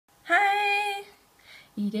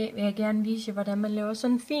I dag vil jeg gerne vise jer, hvordan man laver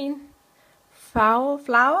sådan en fin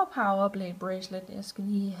flower power blade bracelet. Jeg skal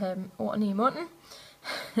lige have ordene i munden.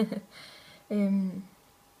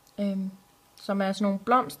 Som er sådan nogle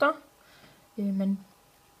blomster, man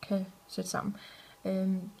kan sætte sammen.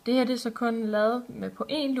 Det her det er så kun lavet på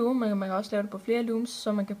én loom, men man kan også lave det på flere looms,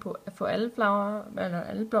 så man kan få alle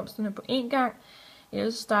blomsterne på én gang.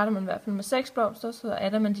 Ellers så starter man i hvert fald med 6 blomster, så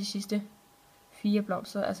adder man de sidste 4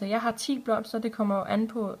 blomster. Altså jeg har 10 blomster, det kommer jo an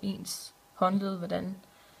på ens håndled,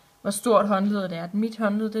 hvor stort håndledet er. Mit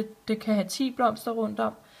håndled det kan have 10 blomster rundt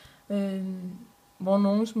om, hvor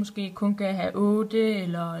nogens måske kun kan have 8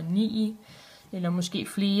 eller 9, eller måske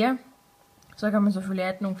flere. Så kan man selvfølgelig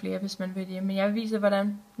adde nogle flere, hvis man vil det. Men jeg viser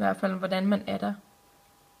hvordan man adder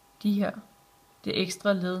det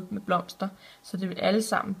ekstra led med blomster, så det alle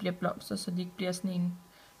sammen bliver blomster, så det ikke bliver sådan en,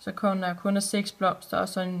 så kun er 6 blomster, og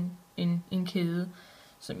så en kæde,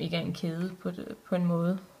 som ikke er en kæde på en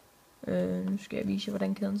måde. Nu skal jeg vise jer,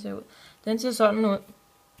 hvordan kæden ser ud. Den ser sådan ud.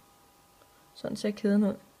 Sådan ser kæden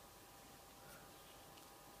ud.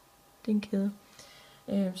 Det er en kæde.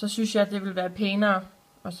 Så synes jeg, at det vil være pænere,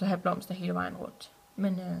 og så have blomster hele vejen rundt.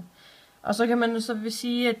 Og så kan man så vil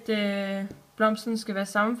sige, at blomsten skal være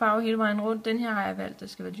samme farve hele vejen rundt. Den her har jeg valgt, det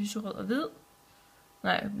skal være lyserød og hvid.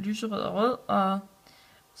 Nej, lyserød og rød, og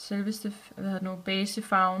selveste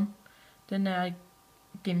basefarven, den er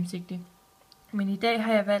gennemsigtig. Men i dag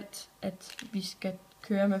har jeg valgt, at vi skal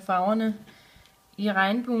køre med farverne i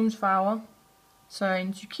regnbuens farver. Så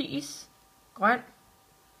en turkis, grøn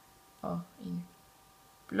og en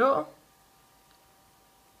blå.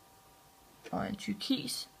 Og en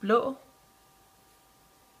turkis, blå.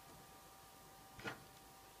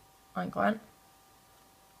 Og en grøn.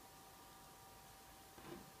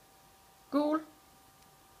 Gul.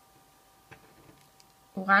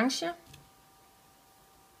 Orange.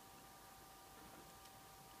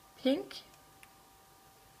 Pink.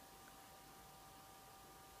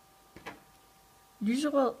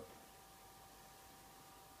 Lyserød.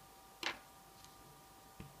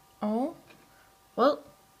 Og rød.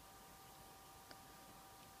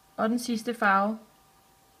 Og den sidste farve,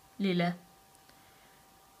 lilla.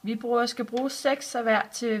 Vi skal bruge 6 af hver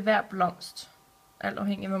til hver blomst, alt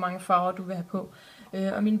afhængig af hvor mange farver du vil have på.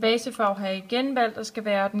 Og min basefarve har jeg igen valgt, at skal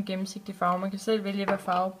være den gennemsigtige farve. Man kan selv vælge, hvad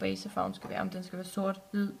farve basefarven skal være, om den skal være sort,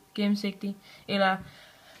 hvid, gennemsigtig, eller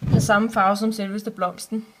have samme farve som selveste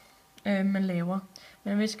blomsten, man laver.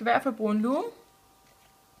 Men vi skal i hvert fald bruge en loom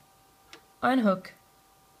og en hook.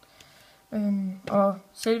 Og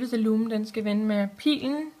selveste loom, den skal vende med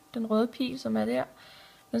pilen, den røde pil, som er der.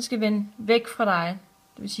 Den skal vende væk fra dig.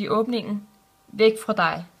 Det vil sige åbningen væk fra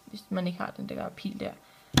dig, hvis man ikke har den der pil der,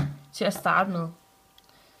 til at starte med.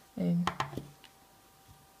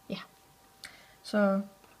 Ja. Så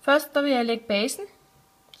først der vil jeg lægge basen,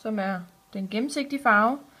 som er den gennemsigtige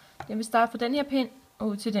farve. Den vil starte fra den her pind og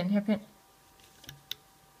ud til den her pind.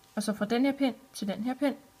 Og så fra den her pind til den her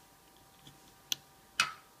pind.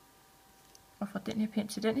 Og fra den her pind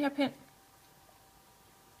til den her pind.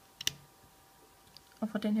 Og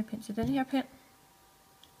fra den her pind til den her pind.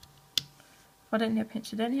 Fra den her pind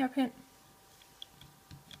til den her pind.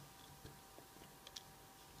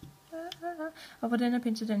 Og fra den her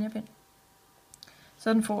pind til den her pind.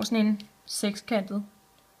 Så den får sådan en sekskantet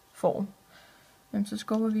form. Så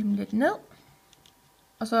skubber vi dem lidt ned.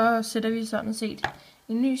 Og så sætter vi sådan set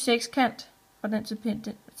en ny sekskant fra den til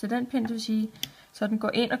den pind, det vil sige, så den går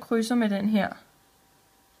ind og krydser med den her,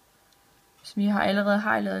 som vi allerede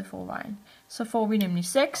har lavet i forvejen. Så får vi nemlig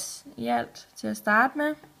 6 i alt til at starte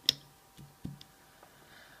med.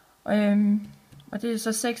 Og det er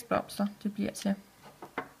så 6 blomster, det bliver til.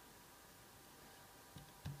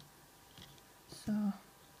 Så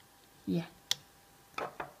ja.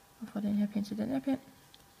 Og fra den her pind til den her pind.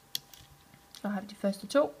 Så har vi de første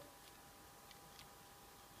 2.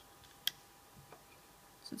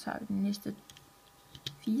 Så tager vi den næste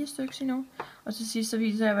 4 stykker endnu. Og til sidst så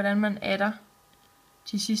viser jeg, hvordan man adder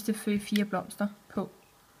de sidste 4 blomster på.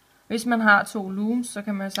 Hvis man har 2 looms, så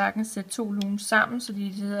kan man sagtens sætte 2 looms sammen, så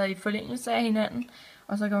de sidder i forlængelse af hinanden.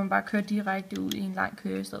 Og så kan man bare køre direkte ud i en lang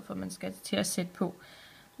køre, i stedet for at man skal til at sætte på.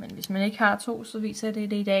 Men hvis man ikke har 2, så viser jeg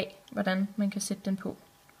det i dag, hvordan man kan sætte den på.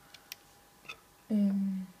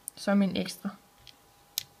 Som en ekstra.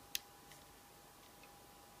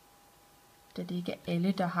 Da det ikke er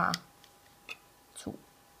alle, der har 2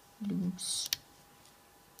 looms.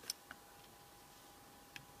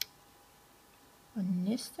 Og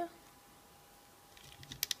næste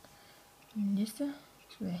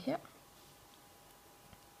skal være her.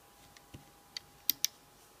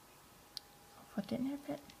 Og fra den her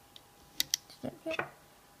pind til den pind.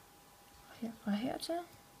 Og her fra herfra hertil,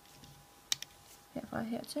 herfra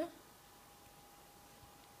hertil,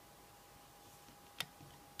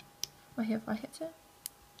 og herfra hertil,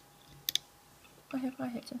 og herfra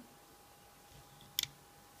hertil.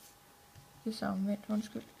 Det er så omvendt,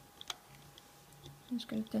 undskyld.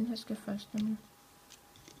 Den her skal først, nemlig.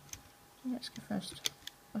 Den her skal først,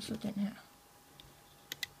 og så den her.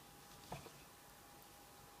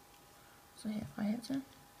 Så herfra hertil.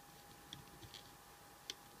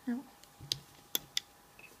 Jo.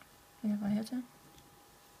 Herfra hertil.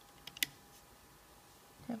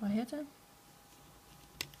 Herfra hertil.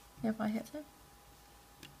 Herfra hertil.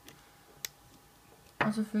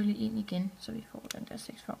 Og selvfølgelig ind igen, så vi får den der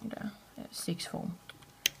seksform der. Seksform.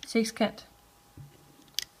 Sekskant.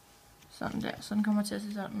 Sådan der. Så den kommer til at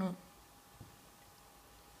se sådan ud.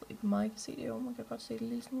 Ikke meget, ikke kan se det jo. Man kan godt se det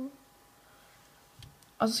lidt smule.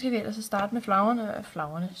 Og så skal vi ellers starte med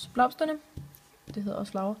blomsterne. Det hedder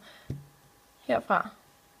også laver. Herfra.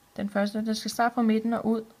 Den første, den skal starte fra midten og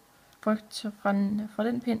ud. Fra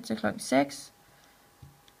den pind til klokken 6.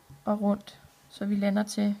 Og rundt. Så vi lander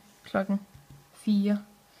til klokken 4.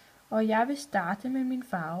 Og jeg vil starte med min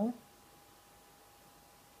farve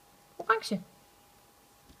orange.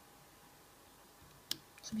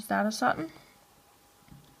 Så vi starter sådan.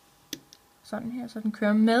 Sådan her, så den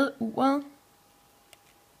kører med uret.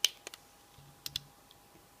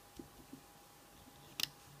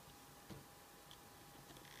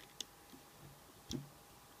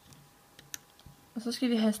 Og så skal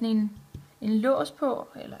vi have sådan en lås på,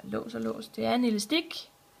 eller lås og lås. Det er en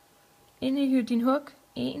elastik. Ind i din hug.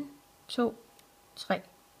 1, 2, 3.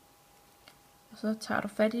 Og så tager du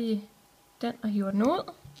fat i den og hiver den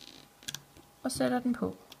ud. Og sætter den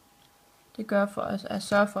på. Det gør for at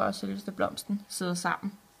sørge for, at selveste blomsten sidder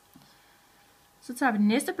sammen. Så tager vi den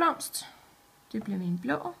næste blomst. Det bliver min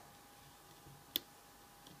blå.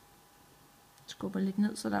 Skubber lidt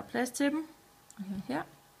ned, så der er plads til dem. Og her.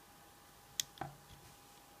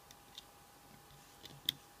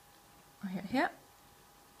 Og her.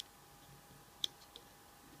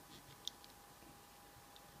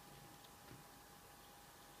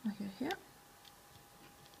 Og her.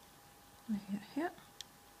 Og her.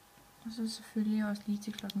 Og så selvfølgelig også lige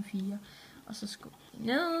til klokken 4. Og så skubber vi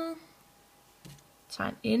ned. Tager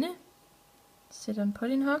en ende. Sætter den på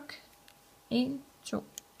din hug. 1, 2,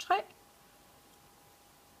 3.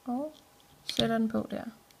 Og sætter den på der.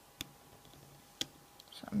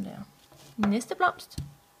 Sådan der. Næste blomst.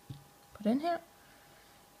 På den her.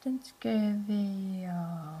 Den skal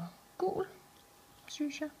være gul,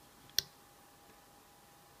 synes jeg.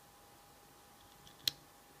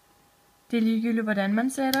 Det er ligegyldigt, hvordan man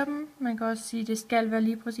sætter dem. Man kan også sige, at det skal være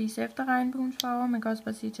lige præcis efter regnbuens farver. Man kan også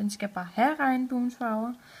bare sige, at den skal bare have regnbuens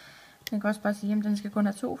farver. Man kan også bare sige, at den skal kun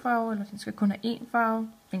have 2 farver, eller den skal kun have 1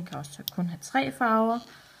 farve. Den kan også kun have 3 farver.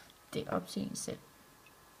 Det er op til en selv.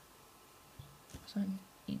 Så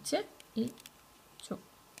en til. 1, 2,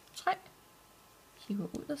 3. Hiver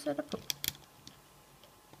ud og sætter på.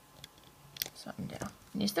 Sådan der.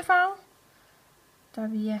 Næste farve. Der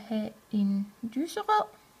vil jeg have en lyserød.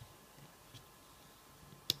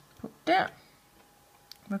 På der.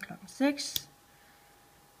 Fra klokken 6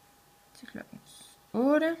 til klokken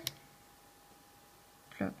 8.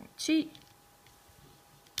 Klokken 10.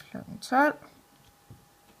 Klokken 12.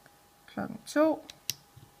 Klokken 2.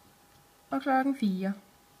 Og klokken 4.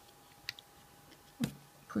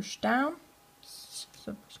 Push down.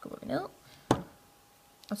 Så skubber vi ned.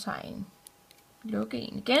 Og tager en lukke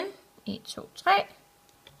en igen. 1, 2, 3.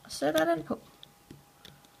 Og sætter den på.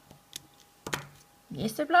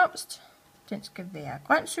 Næste blomst. Den skal være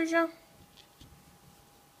grøn, synes jeg.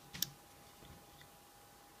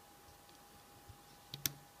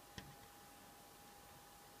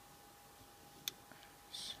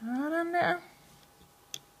 Sådan der.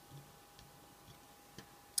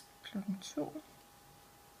 Klokken 2.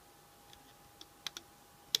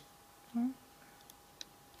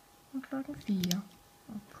 Og klokken 4.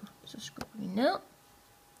 Så skubber vi ned.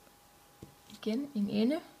 Igen en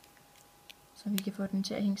ende. Så vi kan få den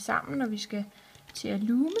til at hænge sammen, når vi skal til at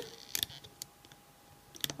lume.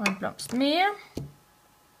 Og en blomst mere.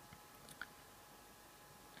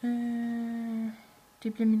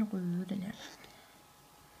 Det bliver min røde, den her.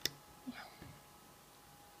 Ja.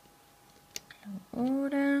 Klokken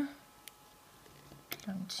 8.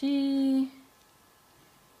 Klokken 10.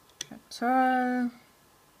 Klokken 12.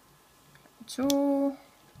 Klokken 2.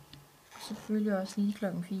 Og selvfølgelig også lige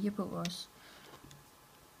klokken 4 på os.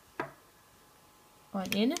 Og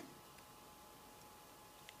en ende.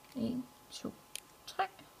 1, 2, 3.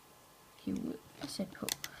 Hiv ud og sæt på.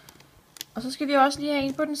 Og så skal vi også lige have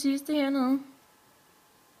en på den sidste hernede.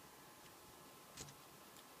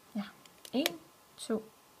 1,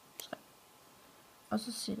 2, 3. Og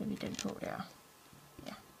så sætter vi den på der.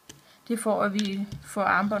 Ja. Det får, at vi får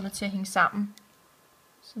armbåndet til at hænge sammen.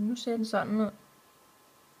 Så nu ser den sådan ud.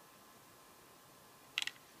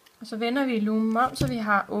 Og så vender vi loomen om, så vi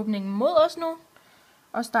har åbningen mod os nu.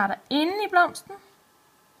 Og starter inde i blomsten.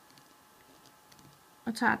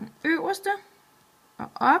 Og tager den øverste.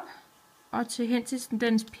 Og op. Og hen til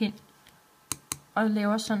dens pind. Og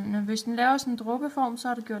laver sådan, hvis den laver sådan en dråbeform, så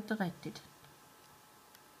har du gjort det rigtigt.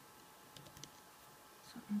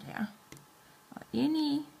 Sådan der. Og ind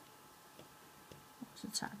i. Og så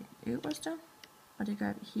tager vi den øverste. Og det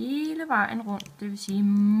gør vi hele vejen rundt. Det vil sige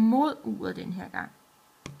mod uret den her gang.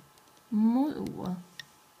 Mod uret.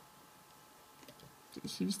 Det vil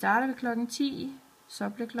sige, vi starter ved klokken 10. Så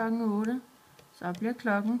bliver klokken 8. Så bliver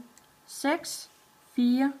klokken 6,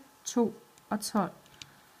 4, 2 og 12.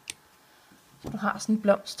 Så du har sådan en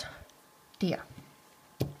blomst der.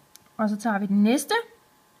 Og så tager vi den næste.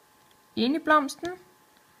 Ind i blomsten.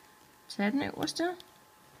 Tag den øverste.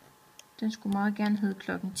 Den skulle meget gerne hedde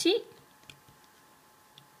klokken 10.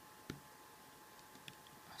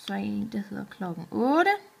 Og så en, der hedder klokken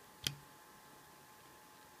 8.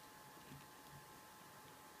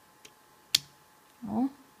 Og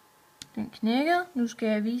den knækkede. Nu skal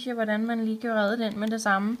jeg vise jer, hvordan man lige kan redde den med det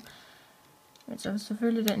samme. Men så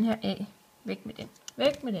selvfølgelig den her af. Væk med den.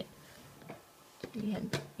 Væk med den. Så lige have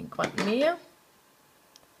en grøn mere.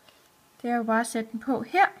 Det er jo bare at sætte den på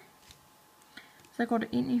her. Så går du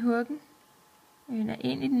ind i huggen. Eller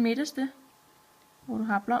ind i den midterste. Hvor du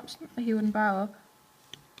har blomsten. Og hiver den bare op.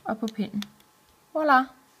 Og på pinden. Voilà.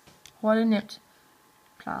 Hurtigt nemt.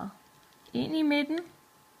 Klaret. Ind i midten.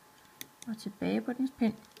 Og tilbage på dens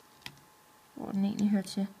pind. Hvor den egentlig hører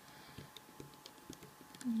til.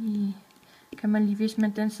 Kan man lige, hvis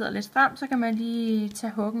den sidder lidt stramt, så kan man lige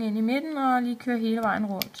tage huggen ind i midten og lige køre hele vejen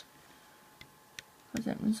rundt. For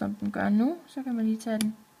eksempel som den gør nu, så kan man lige tage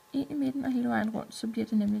den ind i midten og hele vejen rundt, så bliver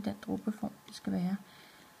det nemlig den dråbeform, det skal være.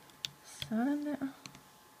 Sådan der.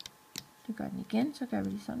 Det gør den igen, så gør vi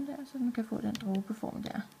lige sådan der, så den kan få den dråbeform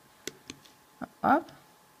der. Og op.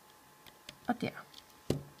 Og der.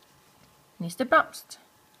 Næste blomst.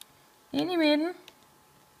 Ind i midten.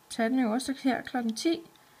 Tag den øverste her klokken 10.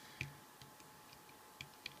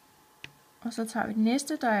 Og så tager vi den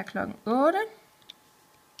næste, der er klokken 8.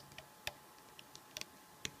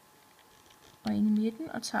 Og ind i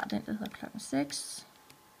midten, og tager den, der hedder klokken 6.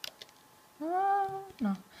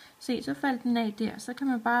 Nå. Se, så faldt den af der. Så kan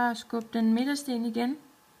man bare skubbe den midterste ind igen.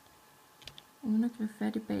 Uden at gribe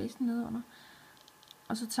fat i basen nedenunder.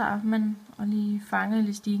 Og så tager man og lige fanger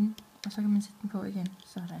elastikken. Og så kan man sætte den på igen.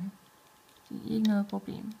 Sådan. Det er ikke noget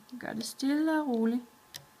problem. Gør det stille og roligt.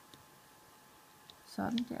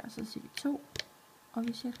 Sådan der. Så siger vi 2. Og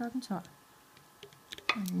vi siger klokken 12.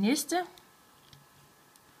 Og næste.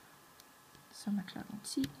 Som er klokken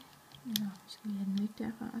 10. Nå, skal vi have den væk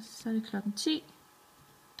derfra. Og så er det klokken 10.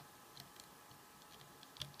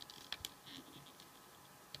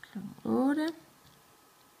 Klokken 8.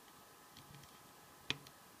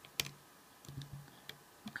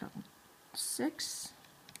 Og klokken 6.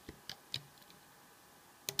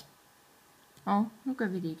 Og nu gør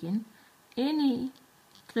vi det igen. Ind i.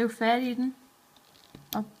 Griv fat i den.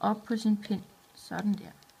 Og op på sin pind. Sådan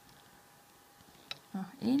der. Og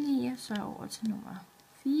ind i, og så over til nummer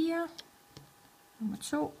 4. Nummer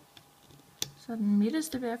 2. Så den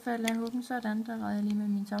midterste ved at falde af huggen. Sådan, der redder jeg lige med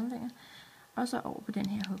mine tommelfinger. Og så over på den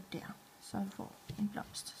her hug der. Så du får en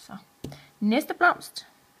blomst. Så næste blomst.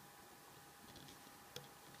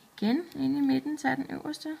 Igen ind i midten. Tag den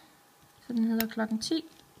øverste. Så den hedder klokken 10.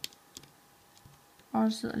 Og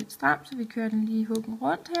den sidder lidt stramt, så vi kører den lige huggen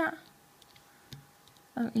rundt her.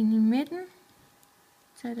 Og ind i midten.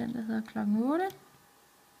 Tag den, der hedder klokken 8.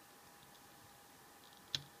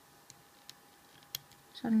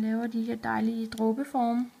 Så den laver de her dejlige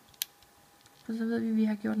dråbeforme. Og så ved vi, at vi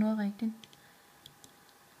har gjort noget rigtigt.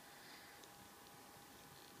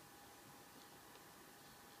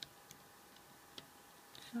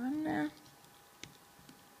 Sådan der.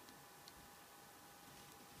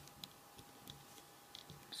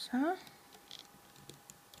 Så.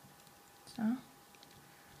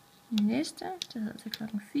 Næste, det hedder til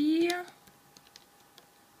klokken 4.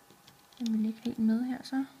 Den vil ikke helt med her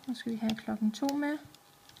så. Nu skal vi have klokken 2 med.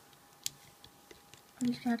 Og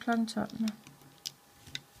vi skal have klokken 12 med.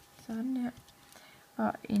 Sådan der.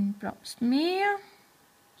 Og en blomst mere.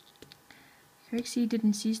 Jeg kan jo ikke sige, at det er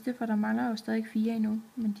den sidste, for der mangler jo stadig 4 endnu.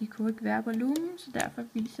 Men de kunne ikke være på loomen, så derfor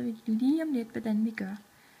viser vi lige om lidt, hvordan vi gør.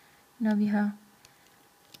 Når vi har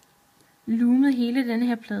loomet hele den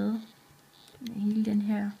her plade. Hele den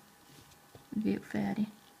her væv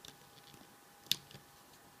færdig.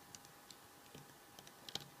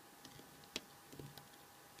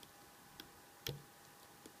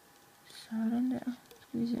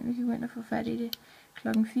 få fat i det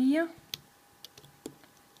klokken 4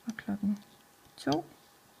 og klokken 2.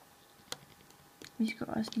 Vi skal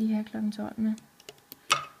også lige have klokken 12 med.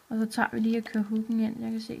 Og så tager vi lige og kører hooken ind.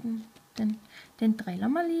 Jeg kan se den driller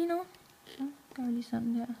mig lige nu. Så gør vi lige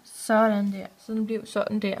sådan der. Sådan der. Så den bliver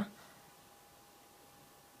sådan der.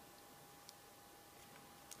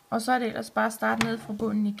 Og så er det ellers bare at starte ned fra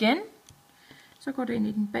bunden igen. Så går det ind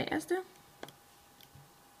i den bagerste.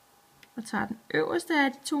 Og tager den øverste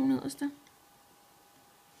af de 2 nederste.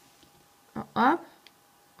 Og op.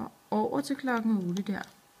 Og over til klokken 8 der.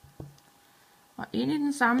 Og ind i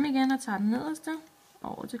den samme igen og tager den nederste.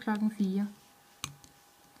 Over til klokken 4.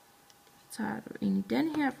 Så tager du ind i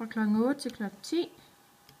den her fra klokken 8 til klokken 10.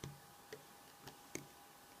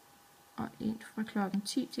 Og ind fra klokken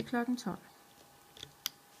 10 til klokken 12.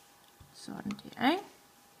 Sådan der, ikke?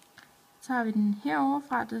 Så tager vi den herovre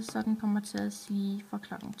fra det, så den kommer til at sige fra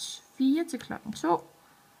klokken 4 til klokken 2.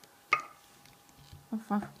 Og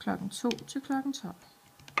fra klokken 2 til klokken 12.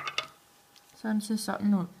 Så den ser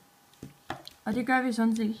sådan ud. Og det gør vi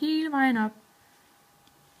sådan set hele vejen op.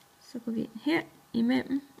 Så går vi ind her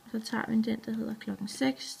imellem, og så tager vi den, der hedder klokken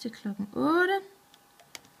 6 til klokken 8.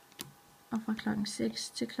 Og fra klokken 6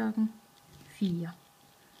 til klokken 4.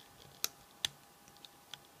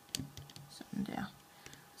 Sådan der.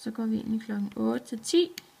 Så går vi ind i klokken 8 til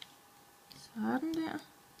 10. Sådan der.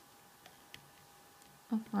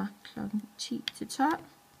 Og fra klokken 10 til 12.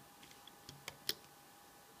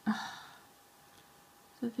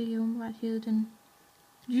 Så fik jeg umiddelbart hævet den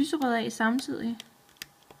lyserøde af samtidig.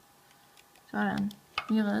 Sådan.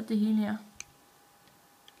 Vi har reddet det hele her.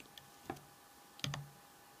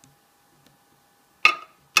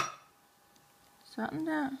 Sådan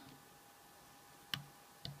der.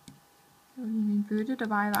 Det var lige min bøtte, der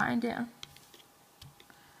var i vejen der.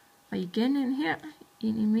 Og igen ind her,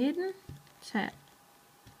 ind i midten. Tag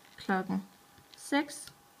klokken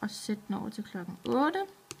 6 og sæt den over til klokken 8,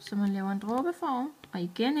 så man laver en dråbeform. Og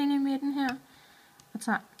igen ind i midten her, og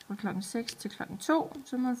tager fra klokken 6 til klokken 2,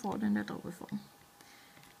 så man får den der dråbeform.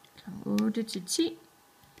 Klokken 8 til 10,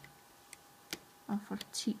 og fra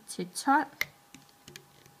 10 til 12,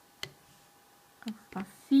 og fra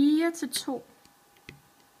 4 til 2,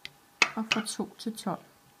 og fra 2 til 12.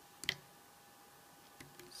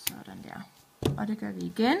 Sådan der. Og det gør vi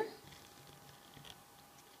igen.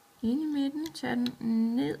 Ind i midten, tag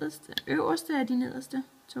den nederste, øverste af de nederste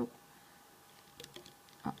 2.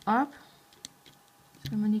 Og op. Så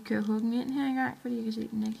kan man lige køre huggen ind her engang, fordi jeg kan se,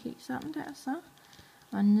 at den er ikke helt sammen der. Så.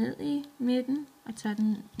 Og ned i midten, og tage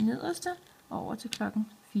den nederste over til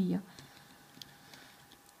klokken 4.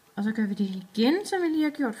 Og så gør vi det igen, som vi lige har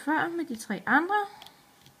gjort før med de 3 andre.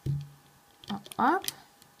 Og op,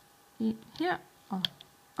 ind her, og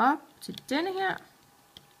op til denne her.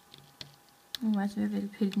 Nu er jeg altså ved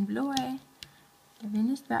at pille den blå af. Jeg vil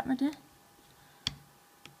næsten være med det.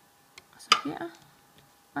 Og så her,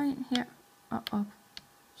 og ind her, og op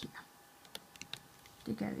her.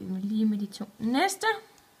 Det gør vi lige med de 2 næste.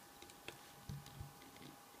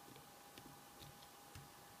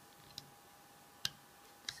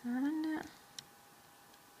 Sådan der.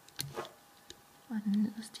 Og den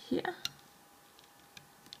nederste her.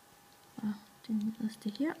 Og den nederste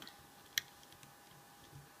her.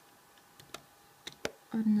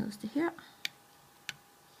 Og den nederste her.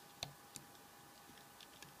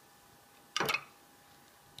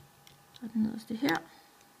 Og den nederste her.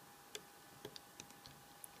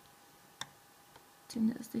 Den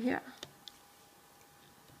nederste her.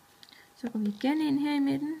 Så går vi igen ind her i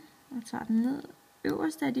midten og tager den ned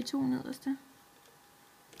øverste af de 2 nederste.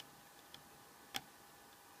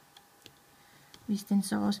 Hvis den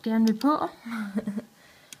så også gerne vil på.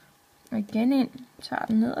 Og igen ind, tager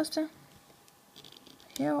den nederste.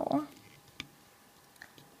 Herover.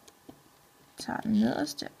 Tager den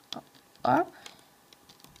nederste og op.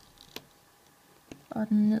 Og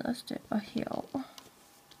den nederste og herover.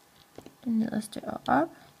 Den nederste og op.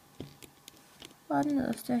 Og den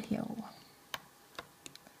nederste og herover.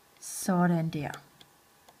 Sådan der.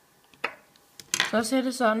 Så ser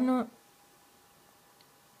det sådan ud.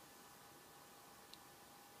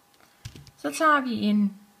 Så tager vi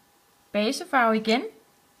en basefarve igen.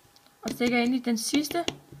 Og stikker ind i den sidste.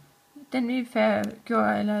 Den vi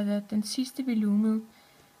gjorde, eller den sidste vi loomede.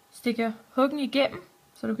 Stikker huggen igennem,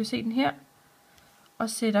 så du kan se den her. Og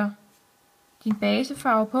sætter din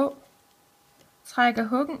basefarve på. Trækker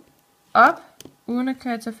huggen op, uden at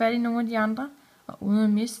kan tage fat i nogle af de andre. Og uden at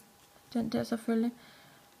miste den der selvfølgelig.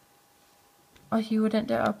 Og hiver den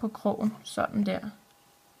der op på krogen, sådan der.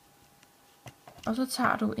 Og så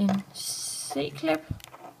tager du en C-klip.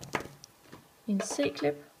 En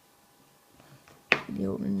C-klip. lige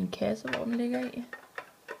åbne min kasse, hvor den ligger i.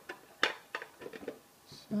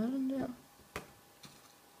 Sådan der.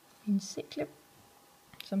 En C-klip,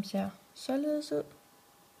 som ser således ud.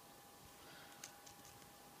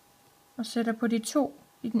 Og sætter på de to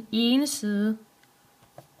i den ene side.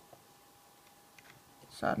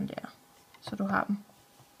 Sådan der. Så du har dem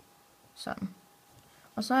sådan.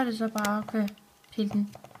 Og så er det så bare at kan pille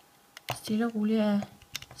den stille og roligt af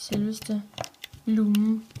selveste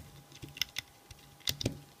loomen.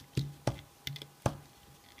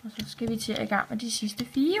 Og så skal vi til at i gang med de sidste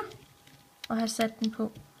 4. Og have sat den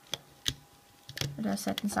på. Eller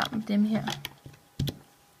sat den sammen med dem her.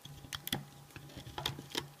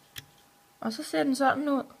 Og så ser den sådan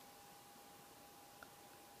ud.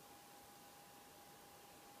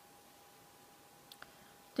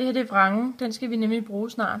 Det her det er vrangen. Den skal vi nemlig bruge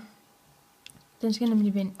snart. Den skal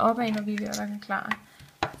nemlig vende opad, når vi er ved at være klar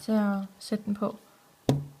til at sætte den på.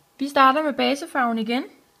 Vi starter med basefarven igen.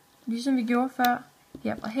 Ligesom vi gjorde før.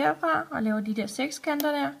 Herfra. Og laver de der 6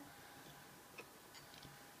 kanter der.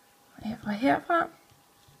 Og herfra.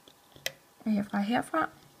 Og herfra.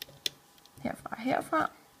 Herfra.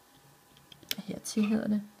 Og hertil hedder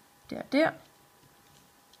det. Der.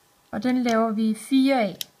 Og den laver vi 4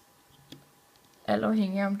 af. Alt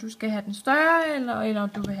afhængig af om du skal have den større, eller om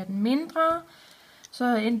du vil have den mindre.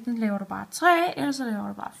 Så enten laver du bare 3, eller så laver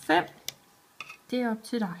du bare 5. Det er op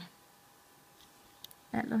til dig.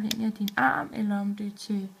 Alt afhængig af din arm, eller om det er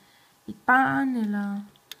til et barn, eller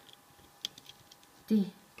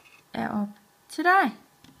det er op til dig.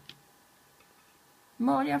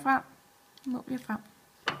 Mål jer frem.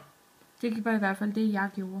 Det var i hvert fald det, jeg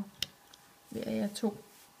gjorde. Ved at jeg tog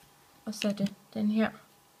og satte den her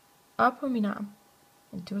op på min arm.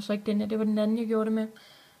 Men det var så ikke den her, det var den anden, jeg gjorde det med.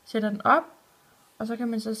 Sætter den op, og så kan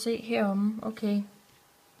man så se heromme, okay,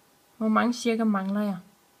 hvor mange cirka mangler jeg.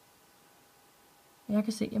 Jeg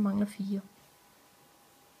kan se, at jeg mangler 4.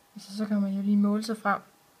 Altså, så kan man jo lige måle sig frem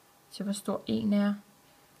til, hvor stor en er.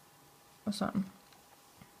 Og sådan.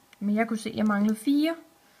 Men jeg kunne se, at jeg manglede 4.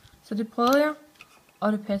 Så det prøvede jeg,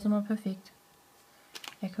 og det passede mig perfekt.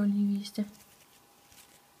 Jeg kan jo lige vise det.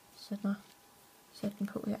 Sæt den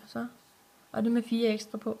på her, så. Og det med 4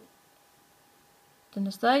 ekstra på. Den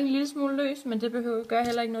er stadig en lille smule løs, men det gør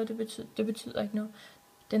heller ikke noget. Det betyder ikke noget.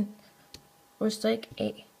 Den ryster ikke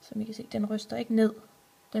af, som I kan se. Den ryster ikke ned.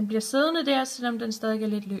 Den bliver siddende der, selvom den stadig er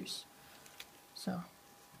lidt løs. Så,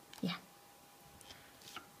 ja.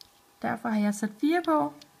 Derfor har jeg sat 4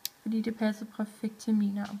 på, fordi det passer perfekt til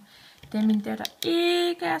min arm. Da min datter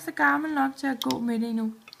ikke er så gammel nok til at gå med det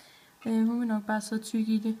endnu. Hun vil nok bare sidde tyk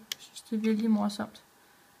i det. Jeg synes, det er virkelig morsomt.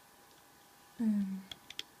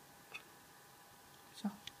 Så.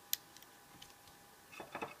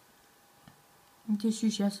 Men det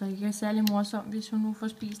synes jeg så ikke er særlig morsomt, hvis hun nu får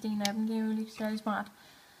spist en af dem. Det er jo ikke særlig smart.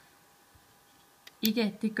 Ikke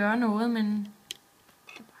at det gør noget, men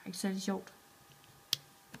det er bare ikke særlig sjovt.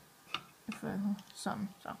 Sådan,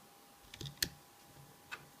 så.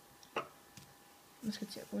 Jeg skal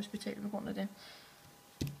til at gå i hospitalet på grund af det.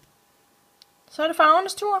 Så er det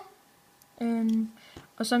farvernes tur.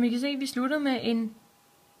 Og som I kan se, vi sluttede med en...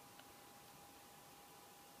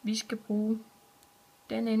 Vi skal bruge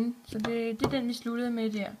den ende. Så det er den, vi sluttede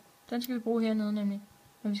med der. Den skal vi bruge hernede nemlig,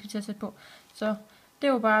 når vi skal til at sætte på. Så det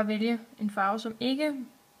er jo bare at vælge en farve, som ikke...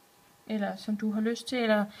 Eller som du har lyst til.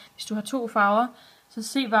 Eller hvis du har 2 farver, så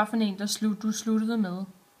se hvad for en, du sluttede med.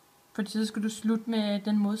 Fordi så skal du slutte med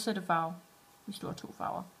den modsatte farve, hvis du har 2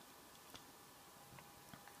 farver.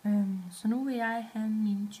 Så nu vil jeg have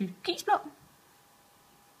min turkisblå.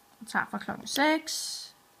 Jeg tager fra klokken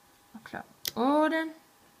 6, og klokken 8,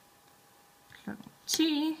 klokken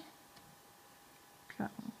 10,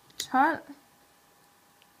 klokken 12,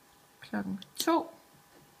 klokken 2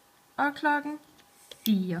 og klokken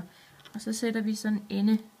 4. Og så sætter vi sådan en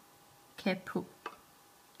endekap på.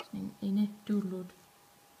 Sådan en endedudelut.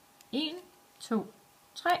 1, 2,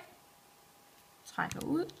 3. Trækker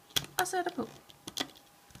ud og sætter på.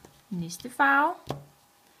 Næste farve.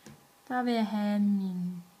 Der vil jeg have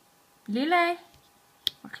min lilla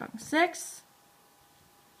fra klokken 6,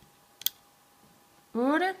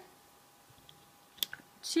 8,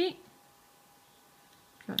 10,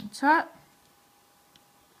 klokken 12,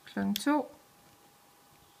 klokken 2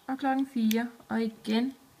 og klokken 4. Og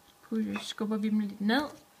igen skubber vi dem lidt ned.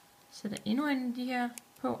 Sætter endnu en af de her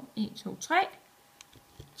på. 1, 2, 3.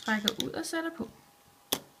 Trækker ud og sætter på.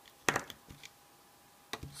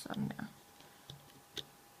 Sådan der.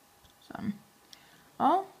 Sådan.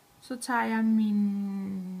 Og så tager jeg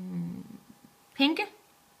min pinke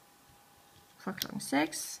fra klokken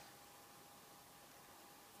 6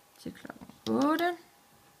 til klokken 8,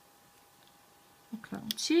 og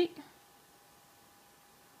klokken 10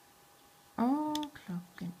 og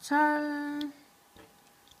klokken 12,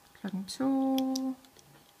 klokken 2,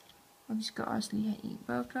 og vi skal også lige have en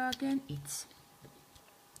på klokken 1.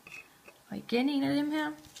 Og igen en af dem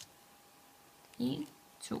her. 1,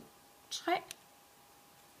 2, 3.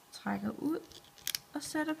 Trækker ud og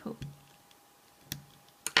sætter på.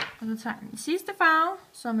 Og så tager jeg den sidste farve,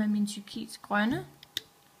 som er min turkis grønne.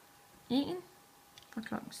 1 fra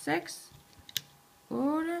klokken 6,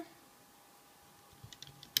 8,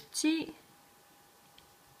 10,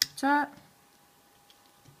 12,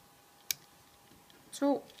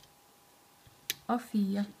 2 og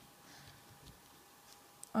 4.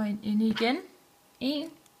 Og en ende igen.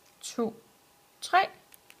 1, 2, 3.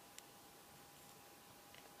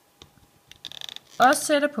 Og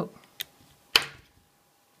sætter på.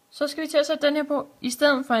 Så skal vi til at sætte den her på, i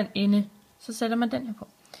stedet for en ende. Så sætter man den her på.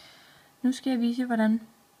 Nu skal jeg vise, hvordan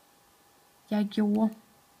jeg gjorde.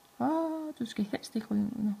 Du skal helst ikke ryge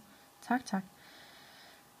ud nu. Tak, tak.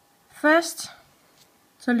 Først,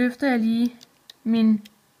 så løfter jeg lige min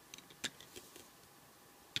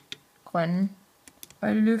grønne. Og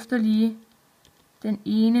jeg løfter lige den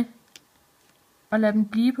ene, og lader den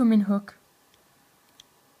blive på min hug.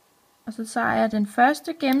 Og så tager jeg den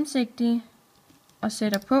første gennemsigtige, og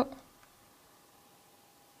sætter på.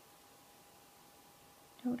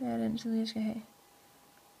 Jo, det er den side, jeg skal have.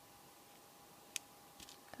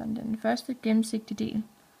 Sådan, den første gennemsigtige del.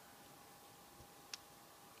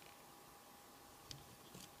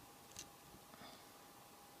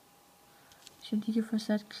 Så jeg lige kan få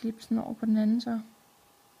sat klipsen over på den anden, så. Jeg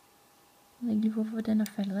ved ikke lige, hvorfor den er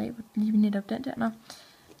faldet af, lige netop den der. Nå.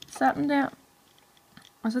 Sådan der.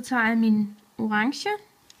 Og så tager jeg min orange.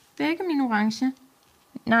 Begge mine orange.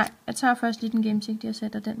 Nej, jeg tager først lige den gennemsigtige og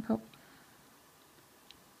sætter den på.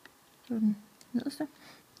 Så den nederste.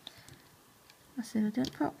 Og sætter den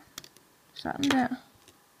på. Sådan der.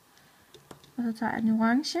 Og så tager jeg den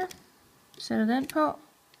orange. Sætter den på.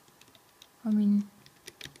 Og min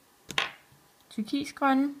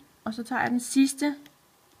turkisgrønne. Og så tager jeg den sidste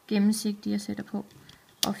gennemsigtige og sætter på.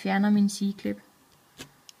 Og fjerner min sideklip.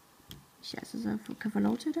 Hvis jeg så kan få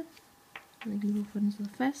lov til det. Jeg ved ikke lige, hvorfor den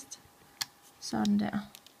sidder fast. Sådan der.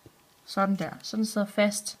 Sådan der. Så den sidder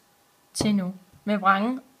fast til nu. Med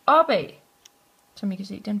vrangen opad. Som I kan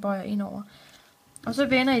se, den bøjer ind over. Og så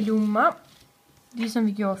vender I loomen om. Ligesom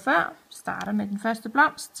vi gjorde før. Starter med den første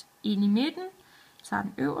blomst. Ind i midten. Tager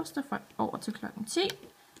den øverste fra over til klokken 10.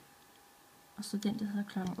 Og så den, der hedder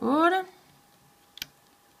klokken 8.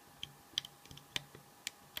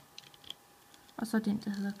 Og så den, der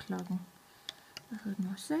hedder klokken. Hvad hedder den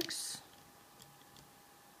nu? 6.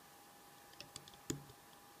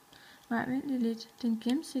 Nej, vent lige lidt. Den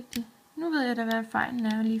gennemsigtige. Nu ved jeg da, hvad fejlen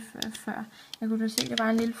er lige før. Jeg kunne da se, at der var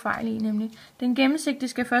en lille fejl i, nemlig. Den gennemsigtige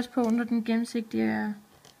skal først på, når den gennemsigtige er.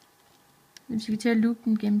 Vi skal til at lukke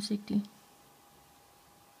den gennemsigtige.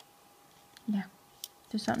 Ja,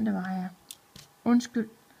 det er sådan, det var her. Undskyld.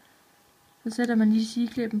 Så sætter man lige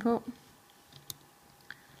sideklippen på.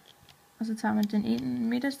 Og så tager man den ind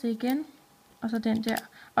midterste igen. Og så den der.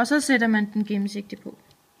 Og så sætter man den gennemsigtige på.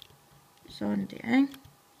 Sådan der, ikke?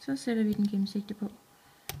 Så sætter vi den gennemsigtige på.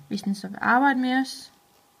 Hvis den så vil arbejde med os.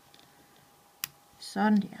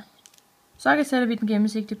 Sådan der. Så sætter vi den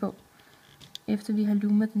gennemsigtige på. Efter vi har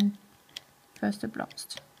loomet den første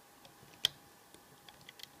blomst.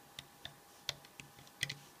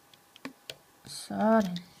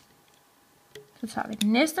 Sådan. Så tager vi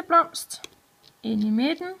den næste blomst. Ind i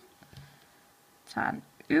midten. Tager den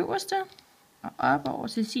øverste. Og op over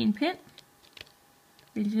til sin pind.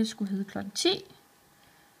 Hvilket skulle hedde klokken 10.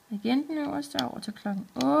 Igen den øverste over til klokken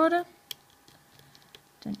 8.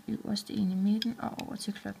 Den øverste ind i midten og over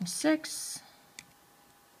til klokken 6.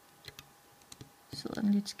 Sidder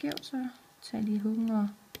den lidt skævt, så tager lige huggen og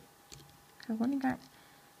kører rundt i gang.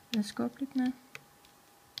 Eller skubbe lidt med.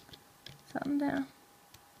 Sådan der.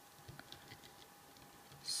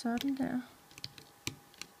 Sådan der.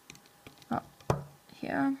 Og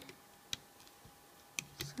her.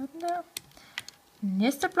 Sådan der.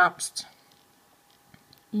 Næste blomst.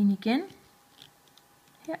 Ind igen.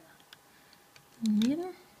 Her. I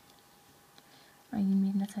midten. Og i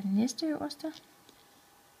midten og tager den næste øverste.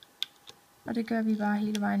 Og det gør vi bare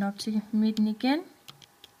hele vejen op til midten igen.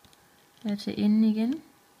 Eller til enden igen.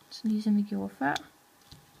 Så ligesom vi gjorde før.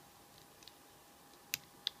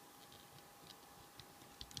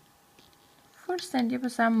 Fuldstændig på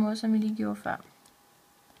samme måde som vi lige gjorde før.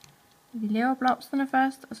 Vi laver blomsterne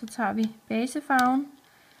først, og så tager vi basefarven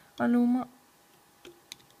og loomer.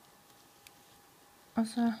 Og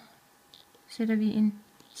så sætter vi en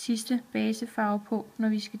sidste basefarve på, når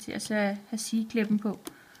vi skal til at have sideklippen på.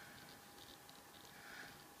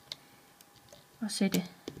 Og sætte.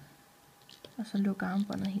 Og så lukke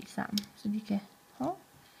armbåndet helt sammen, så vi kan...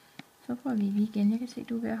 Så prøver vi igen. Jeg kan se, at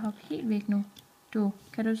du er ved at hoppe helt væk nu.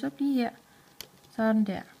 Kan du så blive her? Sådan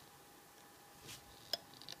der.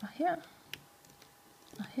 Og her.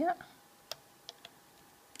 Og her.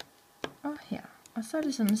 Og her. Og så er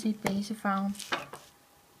det sådan set basefarven.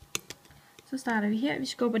 Så starter vi her. Vi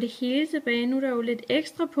skubber det hele tilbage. Nu er der jo lidt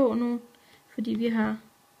ekstra på nu, fordi vi har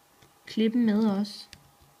klippen med os.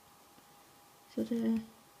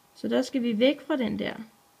 Så der skal vi væk fra den der.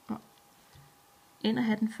 Og ind og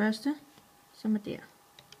have den første, som er der.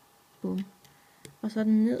 Bum. Og så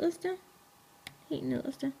den nederste. Helt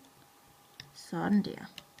nederste. Sådan der.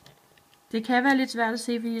 Det kan være lidt svært at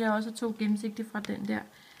se, fordi der også er 2 gennemsigtige fra den der,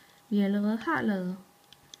 vi allerede har lavet.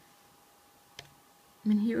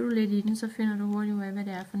 Men hiver du lidt i den, så finder du hurtigt ud af, hvad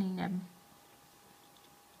det er for en af dem.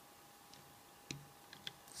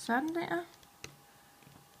 Sådan der.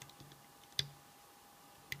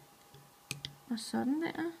 Og sådan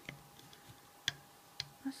der.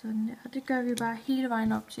 Og sådan der. Og det gør vi bare hele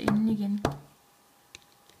vejen op til enden igen.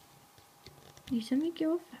 Ligesom vi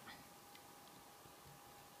gjorde før.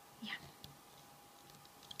 Ja.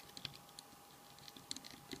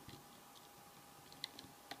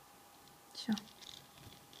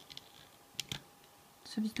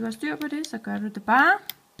 Så hvis du har styr på det, så gør du det bare.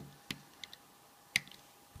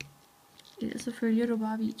 Ellers så følger du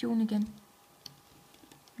bare videoen igen.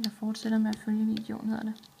 Eller fortsætter med at følge videoen, hedder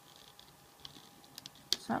det.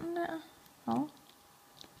 Sådan der.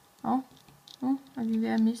 Nu er vi ved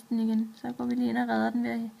at miste den igen. Så går vi lige ind og redder den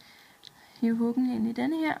ved at hive huggen ind i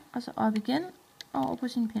denne her. Og så op igen og over på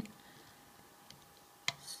sin pind.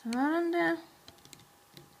 Sådan der.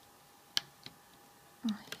 Og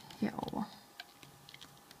herover.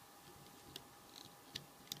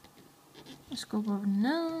 Og skubber den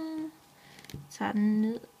ned. Tager den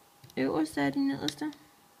ned øverste af de nederste.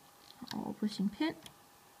 Og over på sin pind.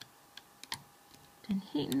 Den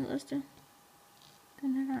helt nederste.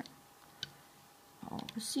 Den her gang. Og over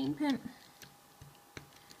på sin pind.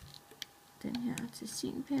 Den her til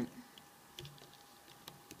sin pind.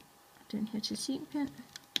 Og den her til sin pind.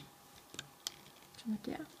 Som er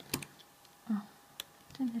der. Og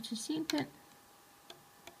den her til sin pind.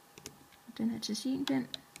 Og den her til sin pind.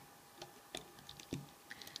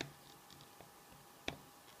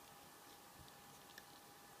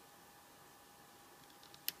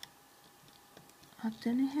 Og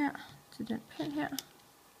denne her til den pind her.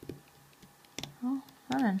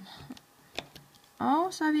 Sådan.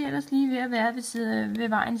 Og så er vi ellers lige ved at være ved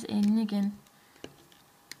vejens ende igen.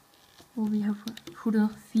 Hvor vi har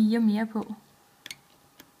puttet 4 mere på.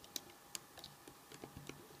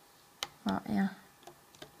 Og er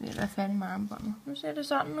ved at være færdig med armbåndet. Nu ser det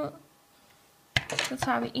sådan ud. Så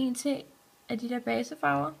tager vi en til af de der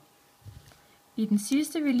basefarver. I den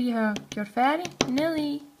sidste vi lige har gjort færdig. Ned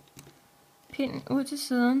i. Pinden ud til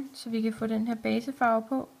siden, så vi kan få den her basefarve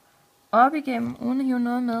på. Op igennem, uden at hive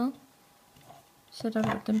noget med. Sætter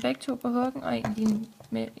du dem begge to på huggen og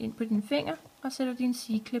ind på dine fingre. Og sætter din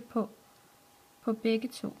sideklip på. På begge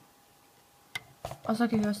to. Og så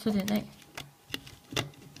kan vi også tage den af.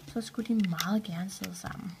 Så skulle de meget gerne sidde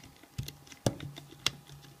sammen.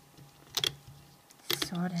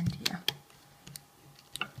 Sådan der.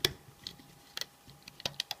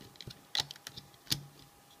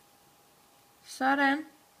 Sådan.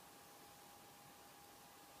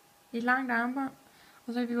 Et langt armbånd.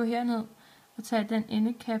 Og så kan vi gå herned og tage den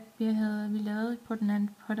endekap, vi lavede på den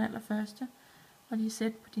allerførste. Og lige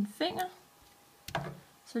sætte på dine fingre.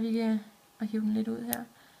 Så vi kan hive den lidt ud her.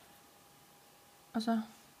 Og så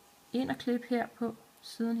ind og klippe her på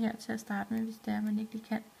siden her til at starte med, hvis det er, man ikke lige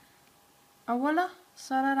kan. Og voilà,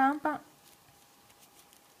 så er der et armbånd.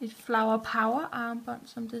 Et flower power armbånd,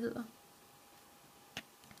 som det hedder.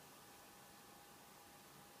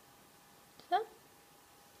 Så.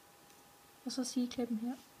 Og så sideklippen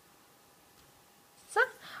her. Så.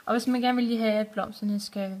 Og hvis man gerne vil lige have, at blomsterne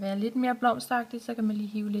skal være lidt mere blomsteragtige, så kan man lige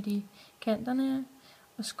hive lidt i kanterne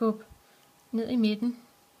og skubbe ned i midten.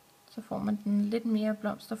 Så får man den lidt mere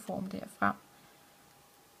blomsterform derfra.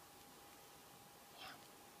 Ja.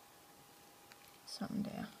 Sådan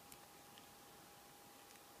der.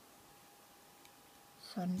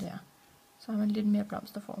 Sådan der. Så har man lidt mere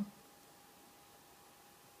blomsterform.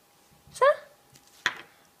 Så.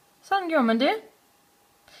 Sådan gjorde man det.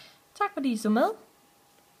 Tak fordi I så med.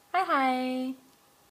 Hej hej.